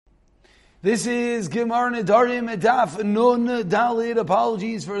This is Gemara Nedarim Daf Nun Dalid.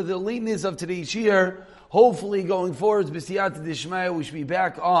 Apologies for the lateness of today's shir. Hopefully going forward, B'siyata Dishmaya, we should be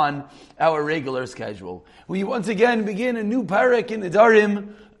back on our regular schedule. We once again begin a new parak in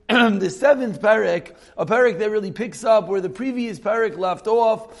Nedarim, the seventh parak, a parak that really picks up where the previous parak left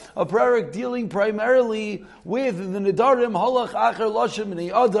off, a parak dealing primarily with the Nedarim, Halach Acher Lashem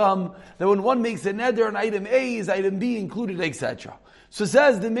B'nei Adam, that when one makes a neder on item A, is item B included, etc. So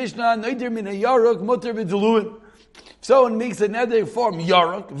says the Mishnah, Neider min yaruk mutter b'deluim. If someone makes a neder from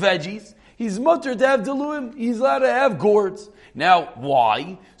yaruk, veggies, he's mutter to have deluim, he's allowed to have gourds. Now,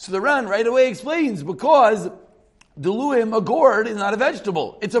 why? So the Ran right away explains, because deluim, a gourd, is not a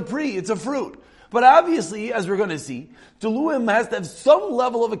vegetable. It's a fruit. But obviously, as we're going to see, deluim has to have some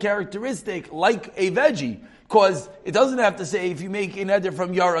level of a characteristic like a veggie. Because it doesn't have to say if you make a neder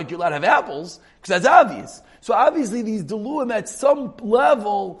from yaruk, you're allowed to have apples, because that's obvious. So obviously these deluim at some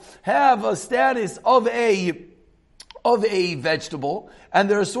level have a status of a vegetable, and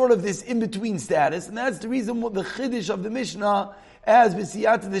they're sort of this in-between status, and that's the reason what the chiddush of the Mishnah, as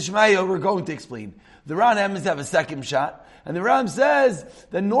B'siyata Dishmaya, we're going to explain. The Ran happens to have a second shot, and the Ram says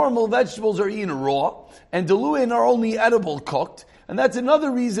that normal vegetables are eaten raw, and deluim are only edible cooked, and that's another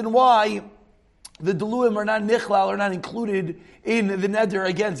reason why the deluim are not nichlal, are not included in the neder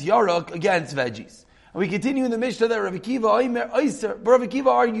against yaruk, against veggies. And we continue in the Mishnah that Rav Akiva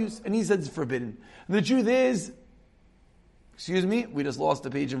argues, and he says it's forbidden. And the truth is, we just lost the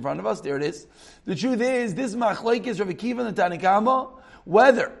page in front of us, there it is. The truth is, this machlokes Rav Akiva and the Tanakama,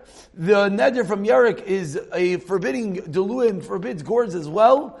 whether the neder from yaruk is a forbidding deluim, forbids gourds as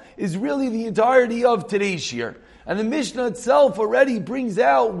well, is really the entirety of today's shir. And the Mishnah itself already brings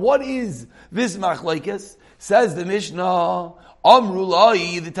out what is this machlokes. Says the Mishnah, Amru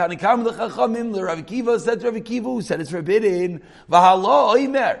Lai, the Tanakam l'Chachamim, the Rav Akiva said to Rav Akiva, who said it's forbidden. V'hala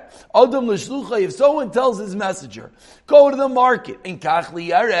oimer, Adam l'shlucha, if someone tells his messenger, go to the market and kach li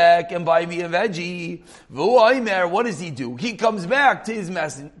yarek and buy me a veggie. V'hu oimer, what does he do? He comes back to his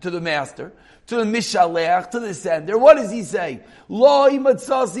to the master, to the mishalech, to the sender. What does he say? Lo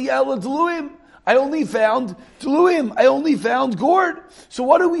imatzasi ela deluim. I only found deluim. I only found gourd. So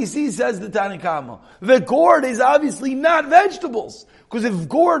what do we see, says the Tanakama? The gourd is obviously not vegetables. Because if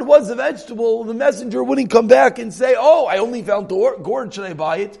gourd was a vegetable, the messenger wouldn't come back and say, oh, I only found gourd, should I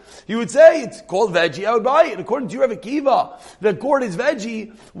buy it? He would say, it's called veggie, I would buy it. According to Rav Akiva, that gourd is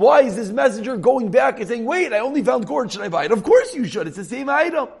veggie, why is this messenger going back and saying, wait, I only found gourd, should I buy it? Of course you should, it's the same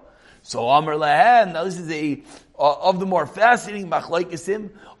item. So Amar Lahem, now this is of the more fascinating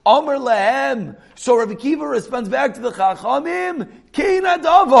machlokes. Amar Lahem, so Rav Akiva responds back to the Chachamim, Keina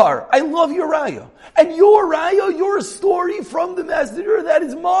Davar, I love your raya. And your raya, your story from the messenger, that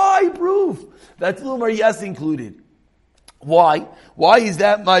is my proof. That's Lumar Yes included. Why? Why is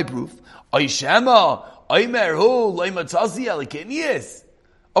that my proof? Aishema, Aimerhu, Laimatasi Alikinias.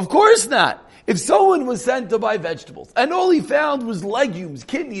 Of course not. If someone was sent to buy vegetables, and all he found was legumes,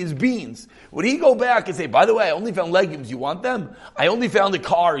 kidneys, beans, would he go back and say, by the way, I only found legumes, you want them? I only found a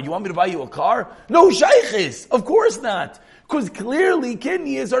car, you want me to buy you a car? No, shaykhis, of course not. Because clearly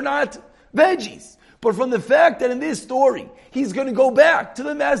kidneys are not veggies. But from the fact that in this story, he's going to go back to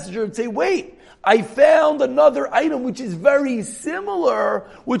the messenger and say, wait, I found another item which is very similar,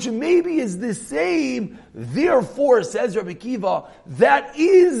 which maybe is the same. Therefore, says Rabbi Akiva, that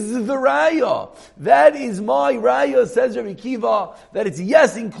is the raya. That is my raya, says Rabbi Akiva, that it's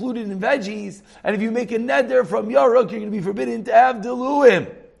yes included in veggies. And if you make a neder from yaruk, you're going to be forbidden to have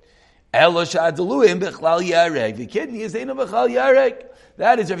deluim. Elosha deluim bechlal yarek. The kidney is ain't bechlal yarek.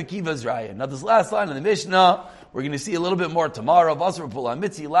 That is Rabbi Akiva's raya. Now this last line in the Mishnah, we're going to see a little bit more tomorrow. You're not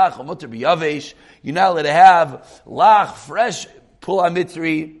allowed to have lach, fresh pula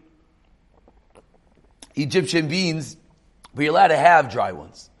mitri, Egyptian beans, but you're allowed to have dry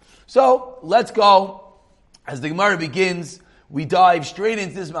ones. So let's go. As the Gemara begins, we dive straight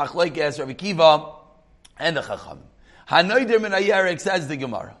into this machlokes Rabbi Akiva and the Chachamim. Hanoider min hayarek, says the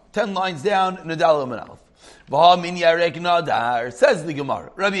Gemara. 10 lines down, Nadal min Aleph. V'ha min yarek nadar, says the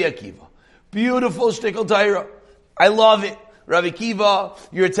Gemara. Rabbi Akiva. Beautiful shtickle Torah. I love it. Rabbi Akiva,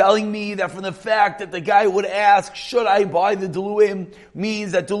 you're telling me that from the fact that the guy would ask, should I buy the deluim,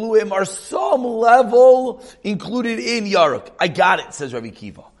 means that deluim are some level included in yaruk. I got it, says Rabbi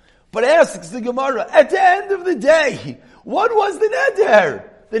Akiva. But asks the Gemara, at the end of the day, what was the neder?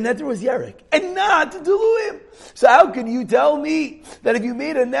 The neder was yaruk, and not deluim. So how can you tell me that if you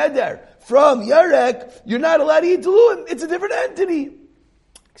made a neder from yaruk, you're not allowed to eat deluim? It's a different entity.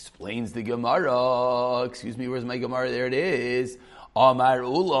 Explains the Gemara. Where's my Gemara? There it is. Amar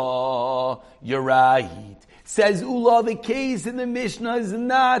Ula, you're right. Says Ula, the case in the Mishnah is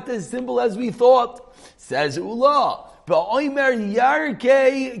not as simple as we thought. Says Ula, Ba'omer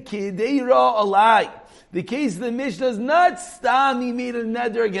Yarke Kideira Alai. The case of the Mishnah is not Stam, he made a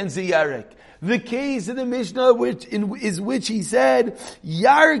neder against the Yarek. The case of the Mishnah is which he said,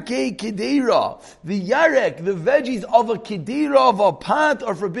 Yarke Kideira. The Yarek, the veggies of a Kideira, of a pot,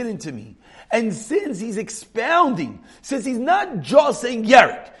 are forbidden to me. And since he's expounding, since he's not just saying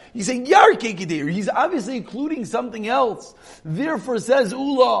Yarek, he's saying Yarke Kedir. He's obviously including something else. Therefore, says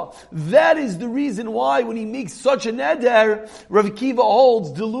Ula, that is the reason why when he makes such a neder, Rav Akiva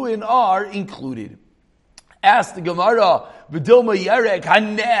holds Deluin are included. Ask the Gemara, B'dilma Yarek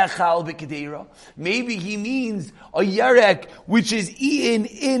hanechal b'kedera. Maybe he means a Yarek which is eaten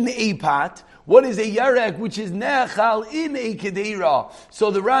in a pot. What is a Yarek which is nechal in a kedera? So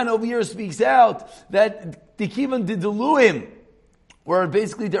the Ran over here speaks out that the Kivan did Deluim, we're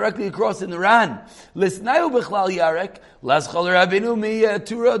basically directly across in the Ran. Lisnayu b'chlal Yarek, laschal rabinu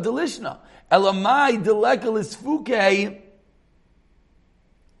mi'tura delishna. Elamai deleka lisfukei,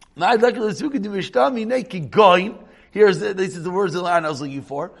 my deleka lisfukei d'mishtami neki goin. This is the words of the line I was looking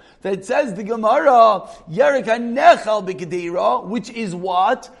for. That says the Gemara, Yarek hanechal b'kedera, which is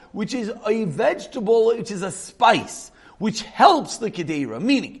what? Which is a vegetable, which is a spice, which helps the kedera.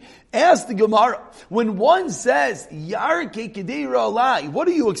 Meaning, ask the Gemara, when one says, Yarke kedera alai, what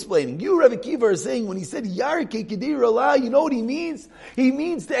are you explaining? You, Rav Akiva, are saying when he said Yarke kedera alai, you know what he means? He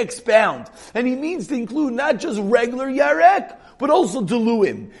means to expound. And he means to include not just regular Yarek, but also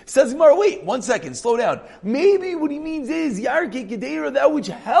Deluim. Says Gemara, wait, 1 second, slow down. Maybe what he means is Yarke kedera, that which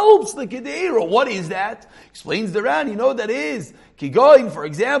helps the kedera. What is that? Explains the Ran, you know what that is. Kigoin, for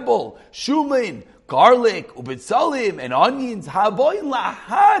example, Shumin, garlic, ubitzalim, and onions, haboin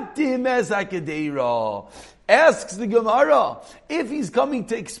lahatim es hakedera. Asks the Gemara, if he's coming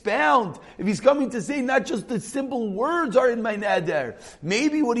to expound, if he's coming to say not just the simple words are in my neder,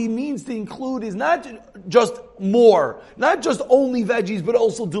 maybe what he means to include is not just more, not just only veggies, but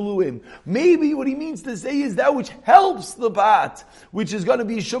also deluim. Maybe what he means to say is that which helps the bat, which is going to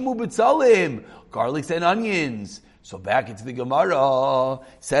be shamu bitzalim, garlics and onions. So back into the Gemara,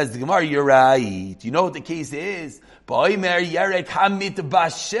 says the Gemara, you're right. You know what the case is? That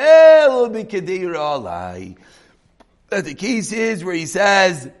the case is where he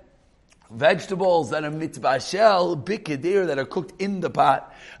says, vegetables that are mitbashel, bikeder, that are cooked in the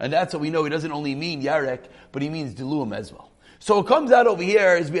pot. And that's what we know. He doesn't only mean yarek, but he means diluim as well. So what comes out over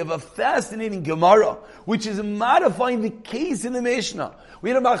here is we have a fascinating Gemara, which is modifying the case in the Mishnah. We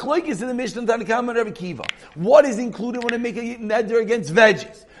had a machlokes in the Mishnah, Tanakam and Rav Akiva. What is included when I make a neder against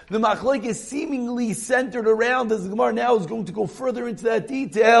veggies? The machlokes is seemingly centered around, as the Gemara now is going to go further into that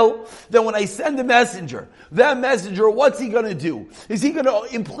detail, that when I send a messenger, that messenger, what's he going to do? Is he going to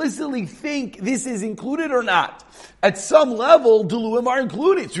implicitly think this is included or not? At some level, Deluim are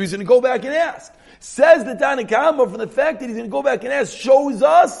included, so he's going to go back and ask. Says the Tanakama, from the fact that he's going to go back and ask, shows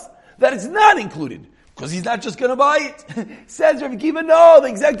us that it's not included. Because he's not just going to buy it. Says Rav Akiva, no, the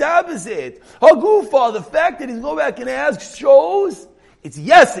exact opposite. Hagufa, the fact that he's going to go back and ask shows it's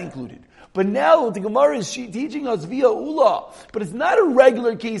yes included. But now what the Gemara is teaching us via Ula. But it's not a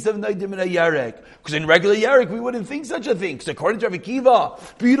regular case of Naidim and a Yarek. Because in regular Yarek we wouldn't think such a thing. Because according to Rav Akiva,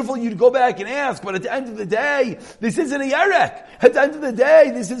 beautiful you'd go back and ask. But at the end of the day, this isn't a Yarek. At the end of the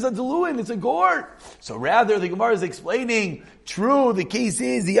day, this is a Deluim, it's a gourd. So rather the Gemara is explaining, true, the case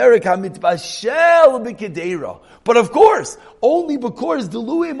is the Yarek HaMitbashel B'Kedera. But of course, only because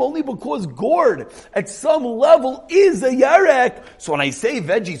Deluim, only because gourd at some level is a Yarek. So when I say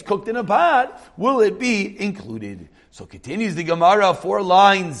veggies cooked in a pot, will it be included? So continues the Gemara, 4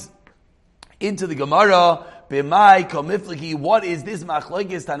 lines into the Gemara, B'mai komifliki, what is this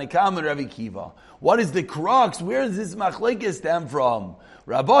machlokes Tanakam and Rav Akiva? What is the crux? Where does this machlokes stem from?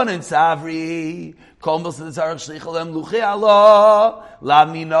 Rabbanan Savri,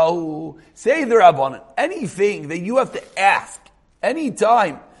 say the Rabbanan, anything that you have to ask, any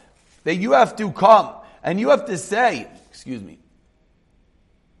time that you have to come and you have to say,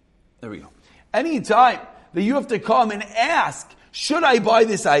 there we go. Any time that you have to come and ask, should I buy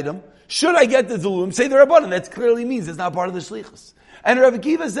this item? Should I get the Deluim? Say the Rabbanan, that clearly means it's not part of the Shlichus. And Rav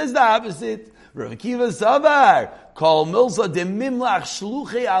Akiva says the opposite. Rav Akiva Savar, Kol Milsa de Mimlach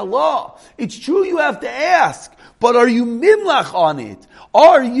Shluchei Allah. It's true you have to ask, but are you Mimlach on it?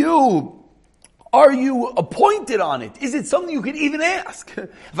 Are you appointed on it? Is it something you can even ask?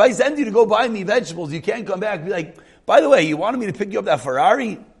 If I send you to go buy me vegetables, you can't come back and be like, by the way, you wanted me to pick you up that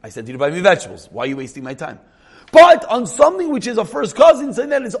Ferrari? I sent you to buy me vegetables. Why are you wasting my time? But on something which is a first cousin,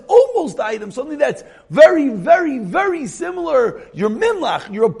 something that is almost item, something that's very, very, very similar, you're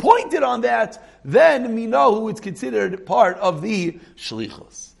mimlach, you're appointed on that, then we know who it's considered part of the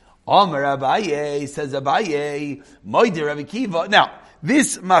shlichus. Amar Abaye, says Abaye, Moider Rabbi Akiva. Now,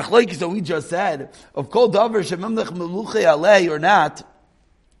 this machlokes that we just said, of kol davar shememlech meluche alei or not,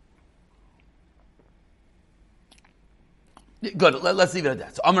 good, let's leave it at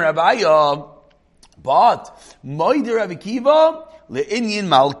that. So Amar Abaye, but Moider Rabbi Akiva le'inyin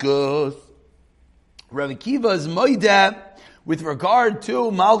malkus. Rabbi Akiva is moider with regard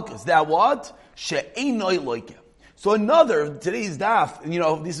to malkus. That what? She'einoi loike. So today's daf,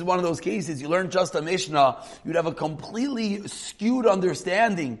 this is one of those cases, you learn just a Mishnah, you'd have a completely skewed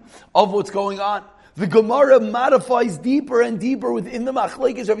understanding of what's going on. The Gemara modifies deeper and deeper within the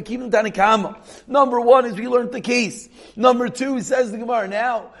machlokes Rabbi Akiva and Tanna Kama. Number one is we learned the case. Number two, says the Gemara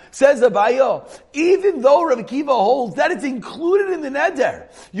now, says Abaye, even though Rabbi Akiva holds that it's included in the neder,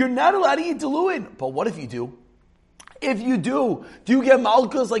 you're not allowed to eat diluin. But what if you do? If you do you get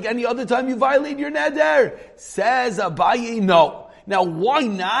malchus like any other time you violate your neder? Says Abaye, no. Now, why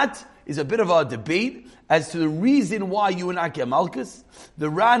not is a bit of a debate as to the reason why you would not get malchus. The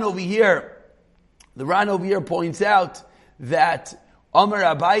Ran over here points out that Amar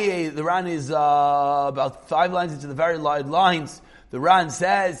Abaye, the Ran is about 5 lines into the very lines. The Ran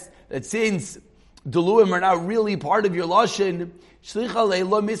says that since Deluim are not really part of your Lashon, Shlicha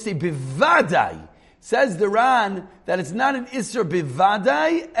le'lo misei bivadai. Says the Ran that it's not an Isser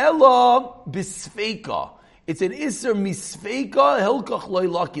bivadai, elo bisfeika. It's an Isser misfeika, helkach loy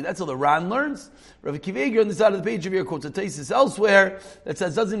laki. That's how the Ran learns. Rav Akiva on the side of the page of here quotes a tesis elsewhere that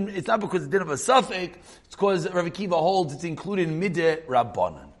says it's not because it didn't have a suffix, it's because Rav Akiva holds it's included in mideh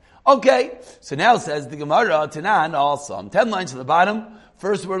rabbanan. Okay, so now says the Gemara, Tanan, also 10 lines to the bottom.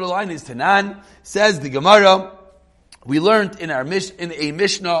 First word of the line is Tanan. Says the Gemara, we learned in a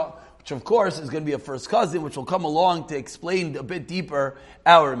Mishnah, which of course is going to be a first cousin, which will come along to explain a bit deeper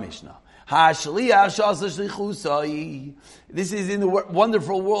our Mishnah. This is in the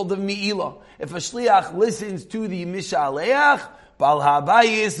wonderful world of Mi'ila. If a shliach listens to the Mishaleach, Bal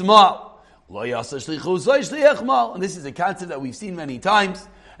Habayis Mal. And this is a concept that we've seen many times.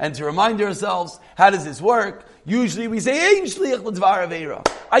 And to remind ourselves, how does this work? Usually we say, Ein shliach l'dvar aveira.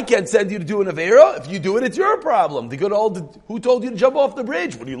 I can't send you to do an aveira. If you do it, it's your problem. The good old, who told you to jump off the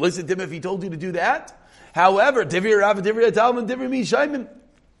bridge? Would you listen to him if he told you to do that? However, Divri Rav, Divri Talmud, Divri Mishayim.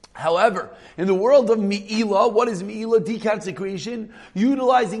 However, in the world of Mi'ila, what is Mi'ila? Deconsecration,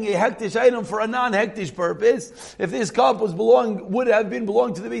 utilizing a hektish item for a non-hektish purpose. If this cup would have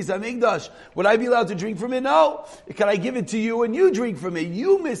belonged to the Beis HaMikdash, would I be allowed to drink from it? No. Can I give it to you and you drink from it?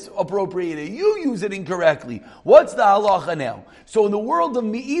 You misappropriate it. You use it incorrectly. What's the halacha now? So in the world of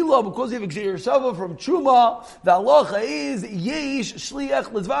Mi'ila, because you have Gzeir Shava from Truma, the halacha is Yesh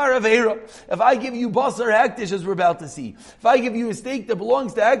Shliach L'Dvar Aveira. If I give you basar hektish, as we're about to see, if I give you a steak that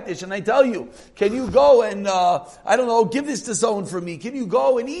belongs to hektish, and I tell you, can you go and, give this to someone for me? Can you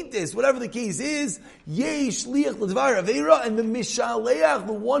go and eat this? Whatever the case is, Yesh Shliach L'Dvar Aveira, and the Mishaleach,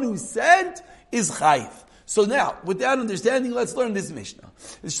 the one who sent, is Chayv. So now, with that understanding, let's learn this Mishnah.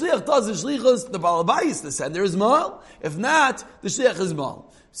 The Shliach does the Shlichus, the Balabayis, the sender is Mal. If not, the Shliach is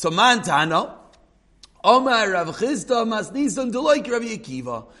Mal. So man Tano, Omar Rav Chisda Masnisan Deloik Rabbi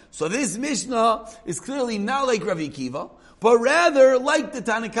Akiva. So this Mishnah is clearly not like Rabbi Akiva, but rather like the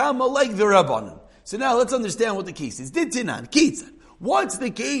Tanna Kama, like the Rabbanan. So now let's understand what the case is. Ditinan, Ketzad. What's the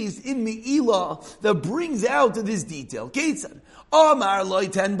case in Mi'ila that brings out this detail? Ketzad. Amar loy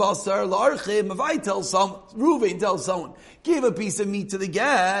ten basar larchim. If I tell Reuven tells someone, give a piece of meat to the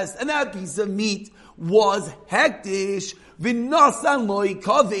guest, and that piece of meat was hektish, v'nasan loy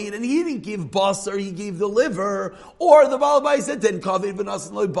kaved, and he didn't give basar, he gave the liver, or the Balabai said ten kaved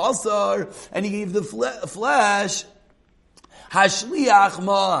v'nasan loy basar, and he gave the flesh. Hashliach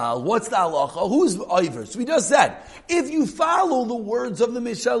Mahal. What's the halacha? Who's Iver? So we just said, if you follow the words of the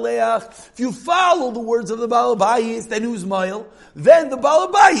Mishaleach, if you follow the words of the Balabayis, then who's Mahal? Then the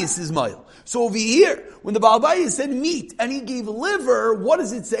Balabayis is Mahal. So over here, when the Balabayis said meat, and he gave liver, what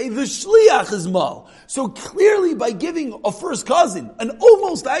does it say? The Shliach is Mahal. So clearly by giving a first cousin, an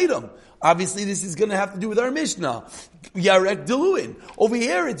almost item, obviously this is going to have to do with our Mishnah. Yarek Deluin. Over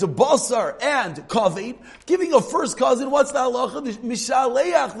here it's a basar and kaved. Giving a first cousin, what's the halacha? The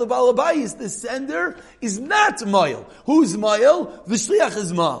Mishaleach, the Balabayis, the sender, is not Mayel. Who's Mayel? The Shliach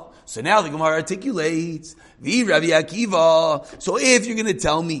is Mal. So now the Gemara articulates, the Rabbi Akiva. So if you're going to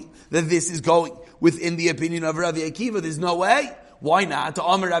tell me that this is going within the opinion of Rabbi Akiva, there's no way. Why not? To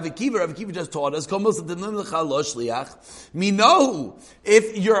Amar Rav Akiva just taught us, Minahu,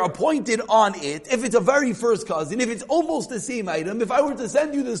 if you're appointed on it, if it's a very first cousin, if it's almost the same item, if I were to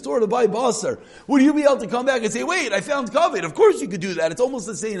send you to the store to buy basar, would you be able to come back and say, wait, I found kavod? Of course you could do that. It's almost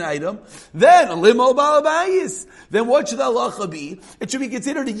the same item. Then, limo balabayis. Then what should the halacha be? It should be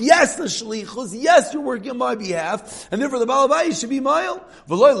considered, yes, the shlichus, yes, you're working on my behalf, and therefore the balabayis should be mile.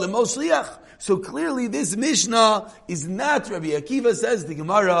 V'loy limo shliach. So clearly this Mishnah is not Rabbi Akiva, says the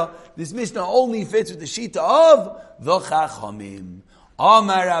Gemara. This Mishnah only fits with the Shita of the Chachamim.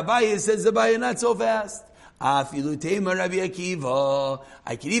 Amar Abaye, says Abaye, not so fast. Afilu Tema Rabbi Akiva.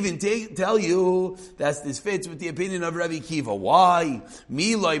 I can even tell you that this fits with the opinion of Rabbi Akiva. Why?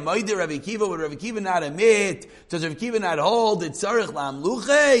 Miloi Moide Rabbi Akiva, would Rabbi Akiva not admit? Does Rabbi Akiva not hold that Tzarech Lam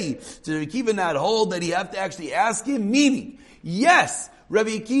Luchei? Does Rabbi Akiva not hold that he have to actually ask him? Meaning, yes,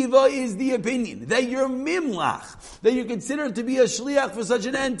 Rabbi Akiva is the opinion that you're mimlach, that you're considered to be a shliach for such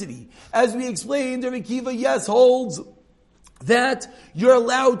an entity. As we explained, Rabbi Akiva, yes, holds that you're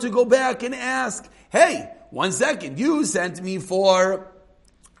allowed to go back and ask, hey, 1 second, you sent me for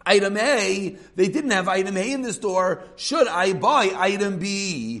item A, they didn't have item A in the store, should I buy item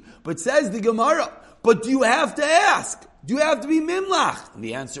B? But says the Gemara, but do you have to ask? Do you have to be mimlach? And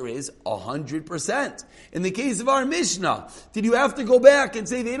the answer is 100%. In the case of our Mishnah, did you have to go back and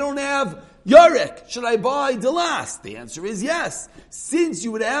say they don't have yarek? Should I buy delas? The answer is yes. Since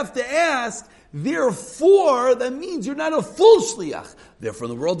you would have to ask, therefore, that means you're not a full shliach. Therefore,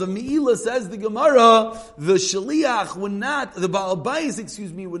 in the world of Me'ilah, says the Gemara, the shliach would not, the Baal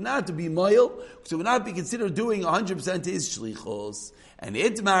Bayis, would not be mile, so would not be considered doing 100% his shlichos. And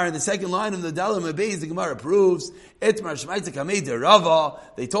Itmar, in the second line of the Dalam Abayis, the Gemara proves, Itmar Shemaita Kamei de Rava,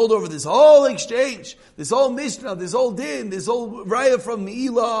 they told over this whole exchange, this whole Mishnah, this whole Din, this whole Raya from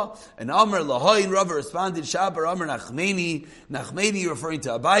Me'ilah, and Amar Lahain, Rava responded, Shabar Amar Nachmeni referring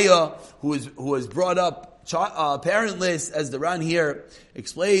to Abaya, who was brought up parentless, as the Ran here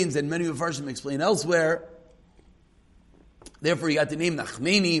explains, and many of the Farshim explain elsewhere. Therefore, he got the name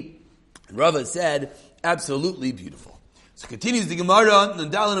Nachmeni, and Rava said, absolutely beautiful. So continues the Gemara,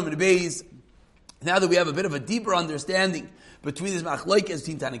 Nandalanam and Beis. Now that we have a bit of a deeper understanding between this machlokes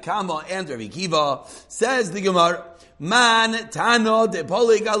between Tanna Kama and Rabbi Akiva, says the Gemara, Man Tana de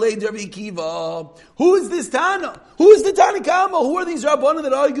Poleg Alei Rabbi Akiva. Who is this Tana? Who is the Tanna Kama? Who are these Rabbanan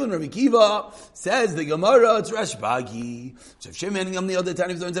that argue in Rabbi Akiva? Says the Gemara, it's Rashbagi. So Shimon Gam the other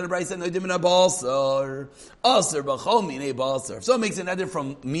Tana learns in a brayso and Noidim in a basar. Aser b'chol minei basar. If someone makes an edit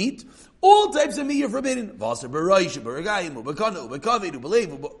from meat, all types of meat are forbidden. Vasar b'roish, b'regayim, u'b'kana, u'b'kavid,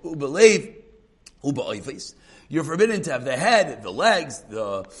 u'b'leiv, u'b'oifis. You're forbidden to have the head, the legs,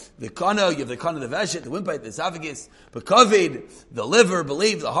 the kana, you have the kana, the veshet, the windpipe, the esophagus, b'kavid, the liver,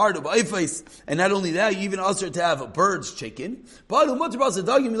 b'leiv, the heart, u'b'oifis. And not only that, you even also to have a bird's chicken. But u'mutar b'asar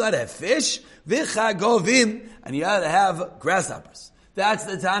dagim, you're allowed to have fish, v'chagovim, and you're allowed to have grasshoppers. That's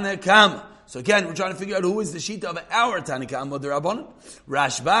the Tanna Kama. So again, we're trying to figure out who is the shita of our Tanna Kama, the Rabbanan.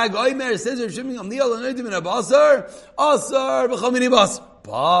 Rashbag Oimer says, Rav Shimon Gamliel anointed in a basar, asar b'chol minei basar.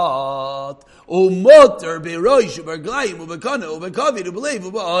 But umoter beroish uberglayim ubekana ubekavid ubelev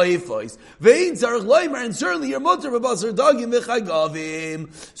ubeoifos vein tzarich loimer, and certainly your moter b'basar dagim v'chagavim.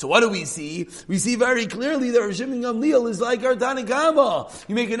 So what do we see? We see very clearly that Rav Shimon Gamliel is like our Tanna Kama.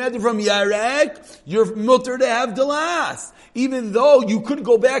 You make an edit from yarek, you're moter to have delas. Even though you could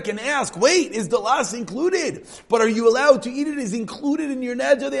go back and ask, wait, is delas included? But are you allowed to eat it? Is included in your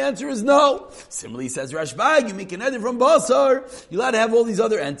neder? The answer is no. Similarly, says Rashbag, you make an edit from basar, you're allowed to have all these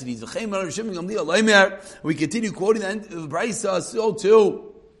other entities. We continue quoting the brayso, so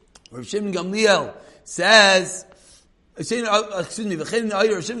too. Rav Shimon Gamliel says, Rav Shimon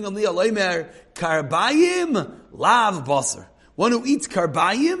Gamliel Leimer, karbayim lav basar. One who eats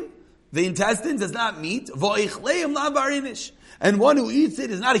karbayim, the intestines, is not meat. And one who eats it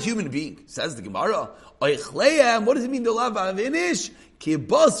is not a human being. Says the Gemara. What does it mean to lav barinish? If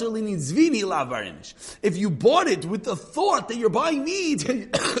you bought it with the thought that you're buying meat,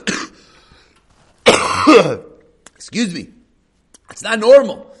 excuse me, it's not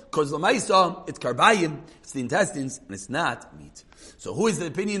normal. Because l'maisa, it's karbayim, it's the intestines, and it's not meat. So who is the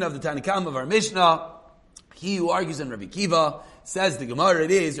opinion of the Tanna Kama of our Mishnah? He who argues on Rabbi Akiva, says the Gemara,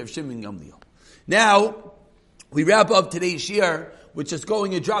 it is Rav Shimon Gamliel. Now, we wrap up today's shir, which is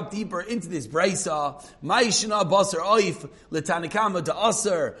going a drop deeper into this brayso. Ma'ishna basar oif l'Tanna Kama to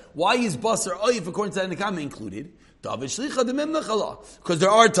aser. Why is basar oif according to Tanna Kama included? Because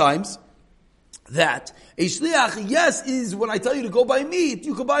there are times that a shliach, yes, is when I tell you to go buy meat,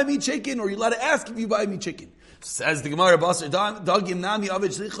 you can buy me chicken, or you're allowed to ask if you buy me chicken. Says the Gemara, basar dagim nami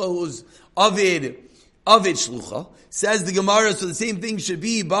avid shlicha who's avid of it shlucha. Says the Gemara, so the same thing should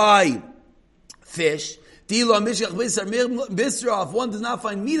be by fish. If one does not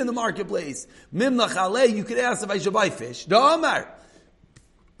find meat in the marketplace, you could ask if I should buy fish. That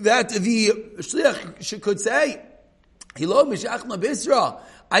the shliach could say,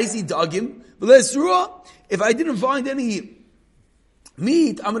 I see dagim, if I didn't find any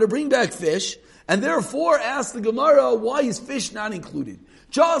meat, I'm going to bring back fish, and therefore ask the Gemara, why is fish not included?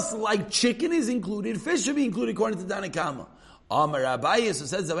 Just like chicken is included, fish should be included according to Tanna Kama. Amar Abaye, so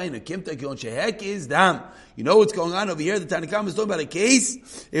says Zabayna, Kimta Kion Shehek is Dam. You know what's going on over here? The Tanna Kama is talking about a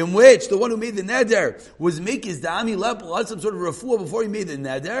case in which the one who made the neder was make his dam, he left some sort of refuah before he made the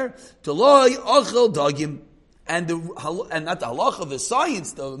neder, to loy achel dagim. And not the halacha, the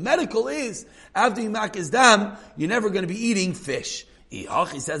science, the medical is, after you make his dam, you're never going to be eating fish. He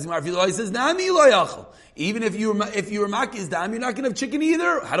says, even if you were makis dam, you're not going to have chicken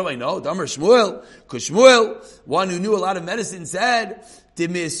either. How do I know? Damar Shmuel, because Shmuel, one who knew a lot of medicine, said,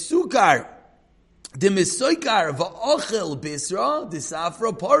 "Demisukar va'achel bisra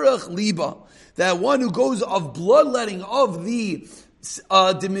desafra parach liba." That one who goes of bloodletting of the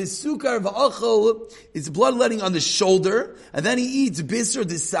demisukar va'achel is bloodletting on the shoulder, and then he eats bisra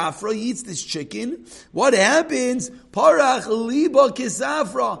desafra. He eats this chicken. What happens? Parach liba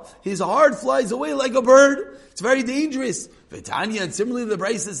kisafra. His heart flies away like a bird. It's very dangerous. V'tanya, and similarly the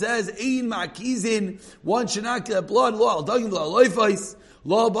Brisa says, "Ein ma'kizin." One should not get blood. Lo al dagim, lo al loifais,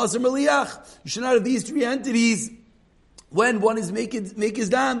 lo al basar meliach. You should not have these three entities when one is make his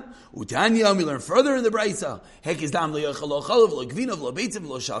dam. Utanya, we learn further in the Brisa. Hek his dam lo yachal lo chalav lo gvinav lo beitzim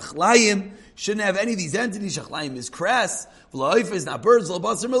lo shachlayim. Shouldn't have any of these entities. Shachlayim is cress. Lo loifais, not birds. Lo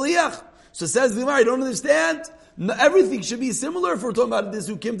basar meliach. So says the Gemara, I don't understand. No, everything should be similar if we're talking about this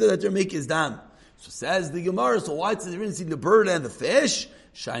ukimta that they make his dam. So says the Gemara, so why is the difference between the bird and the fish?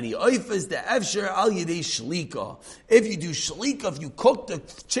 Shani oifas the efsher al yedei shlika. If you do shlika, if you cook the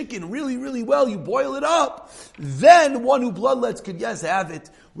chicken really, really well, you boil it up, then one who bloodlets could yes have it,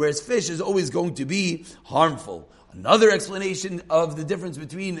 whereas fish is always going to be harmful. Another explanation of the difference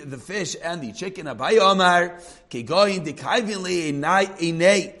between the fish and the chicken, Abaye Omar, Kegoyin dekayvin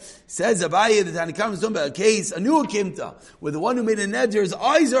le'enei. Says Abaye, the Tanna Kama is talking about a case, a new akimta, where the one who made a neder, his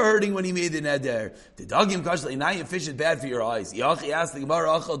eyes are hurting when he made the neder. The dagim kash le'enai, fish is bad for your eyes. Yachi asked the Gemara,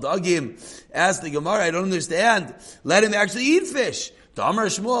 achal dagim, asked the Gemara, I don't understand. Let him actually eat fish. The Amar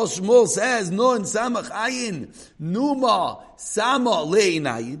Shmuel says, Nun samach ayin, numa sama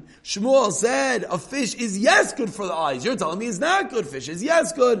le'inayin. Shmuel said, a fish is yes good for the eyes. You're telling me it's not good. Fish is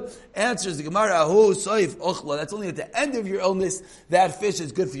yes good. Answers the Gemara, ahu soif ochla. That's only at the end of your illness that fish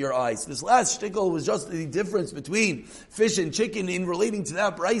is good for your eyes. This last shtickle was just the difference between fish and chicken in relating to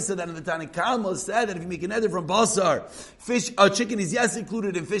that brisa that in the Tanna Kama said that if you make an neder from basar, chicken is yes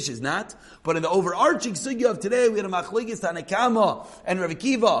included and fish is not. But in the overarching sugya of today, we had a machlekes Tanna Kama and Rav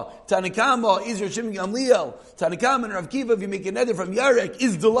Akiva. Tanna Kama is your Shimon Gamliel. Tanna Kama and Rav Akiva, if you make a neder from Yarek,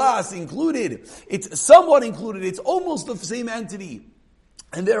 is Delas included. It's somewhat included. It's almost the same entity.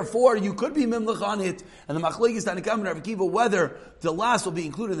 And therefore, you could be mimlech on it. And the machlekes Tanna Kama and Rav Akiva, whether Delas will be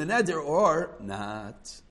included in the neder or not.